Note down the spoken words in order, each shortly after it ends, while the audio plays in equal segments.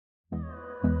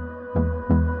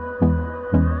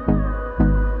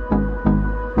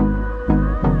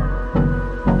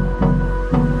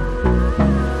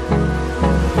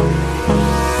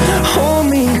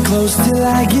close till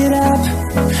I get up.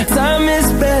 Time is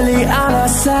barely on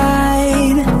our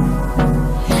side.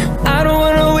 I don't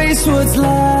wanna waste what's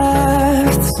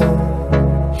left.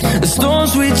 The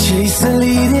storms we chase are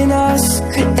leading us,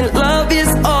 and love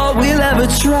is all we'll ever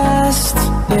trust.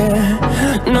 Yeah,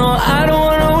 no, I don't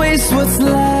wanna waste what's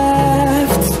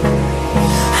left.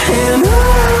 And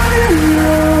on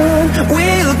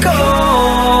we'll go,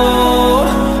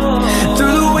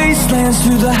 through the wastelands,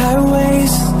 through the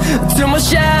highways, till my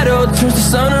shadow turns to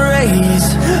sun rays.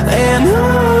 And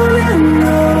on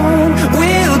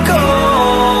we'll go,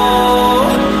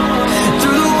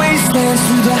 through the wastelands,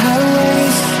 through the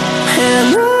highways, and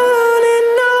on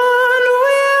we'll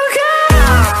go.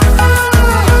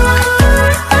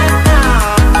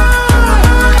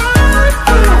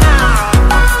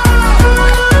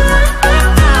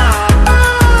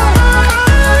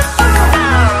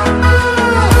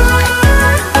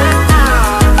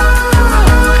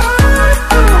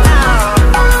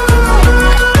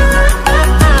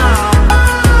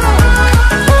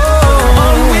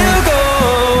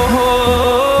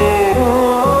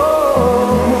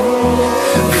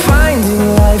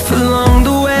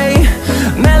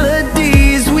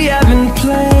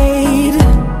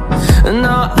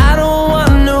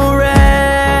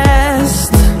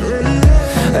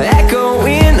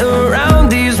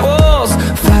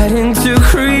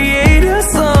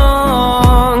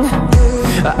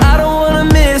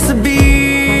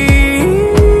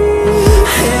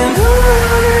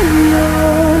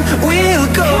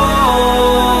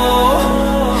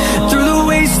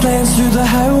 Through the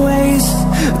highways,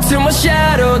 till my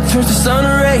shadow turns to sun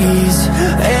rays.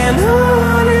 And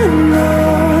on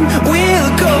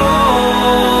we'll go,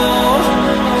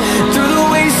 through the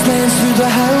wastelands, through the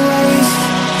highways,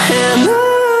 and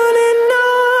on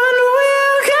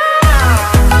we'll go.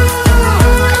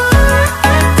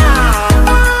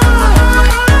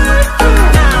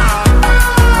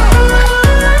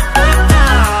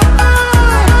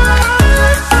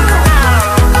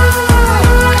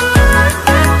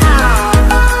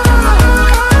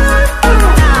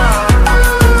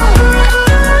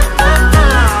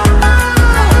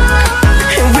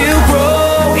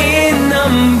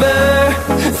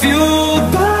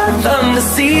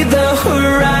 See the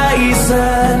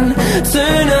horizon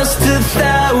turn us to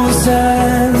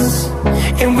thousands,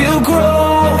 and we'll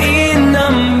grow in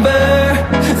number,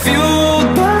 fueled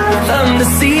by them to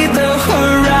see the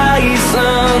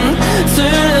horizon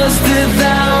turn us to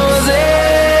thousands.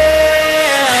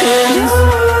 And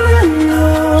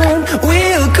on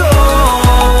we'll go,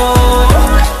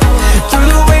 through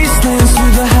the wastelands,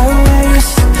 through the highways,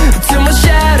 till my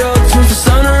shadow turns to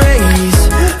sun rays.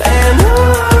 And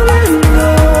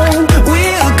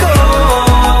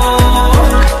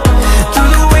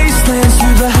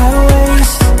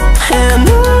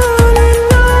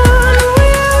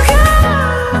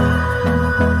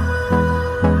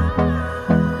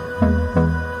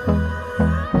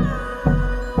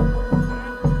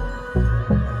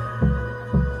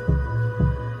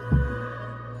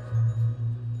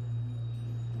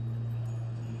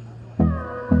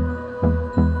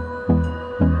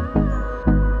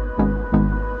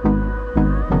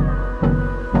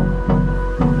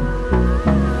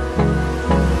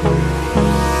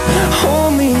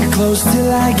close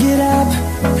till I get up.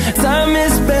 Time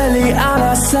is barely on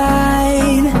our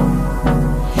side.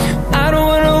 I don't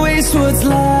wanna waste what's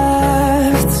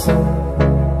left.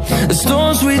 The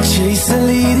storms we chase are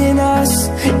leading us,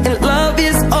 and love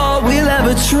is all we'll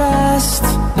ever trust.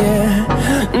 Yeah,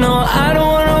 no, I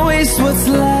don't wanna waste what's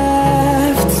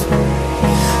left.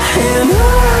 And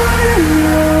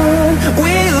on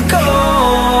we'll go,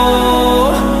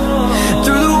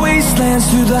 through the wastelands,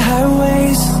 through the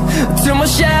highways, till my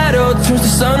shadow turns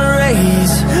to sun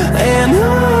rays. And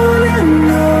on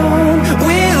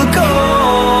we'll go,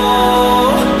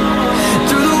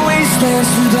 through the wastelands,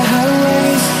 through the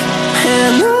highways,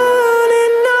 and on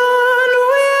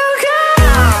we'll go.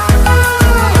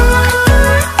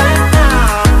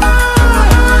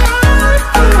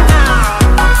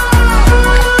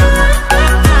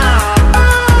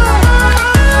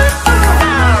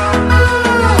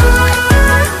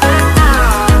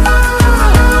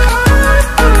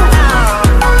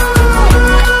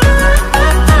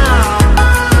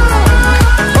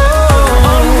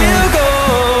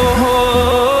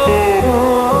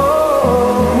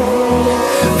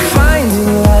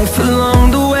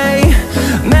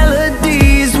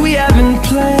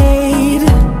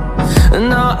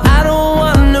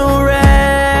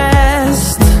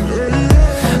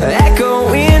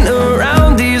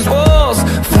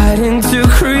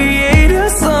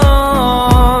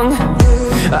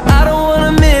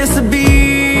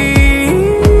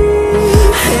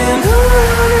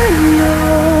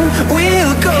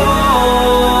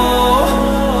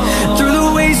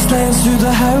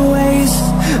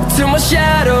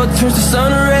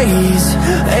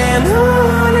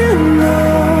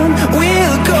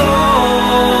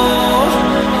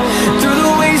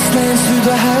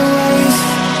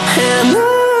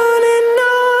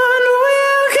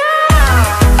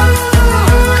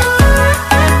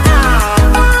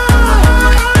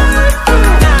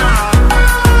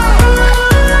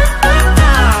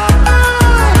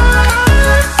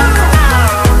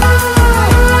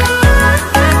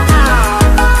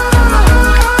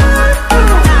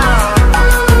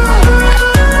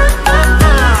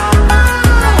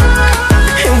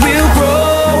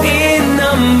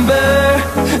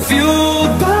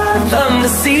 fueled by them to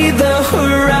see the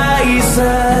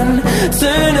horizon.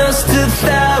 Turn us to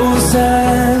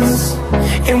thousands,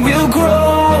 and we'll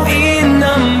grow in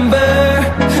number.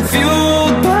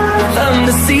 Fueled by them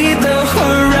to see the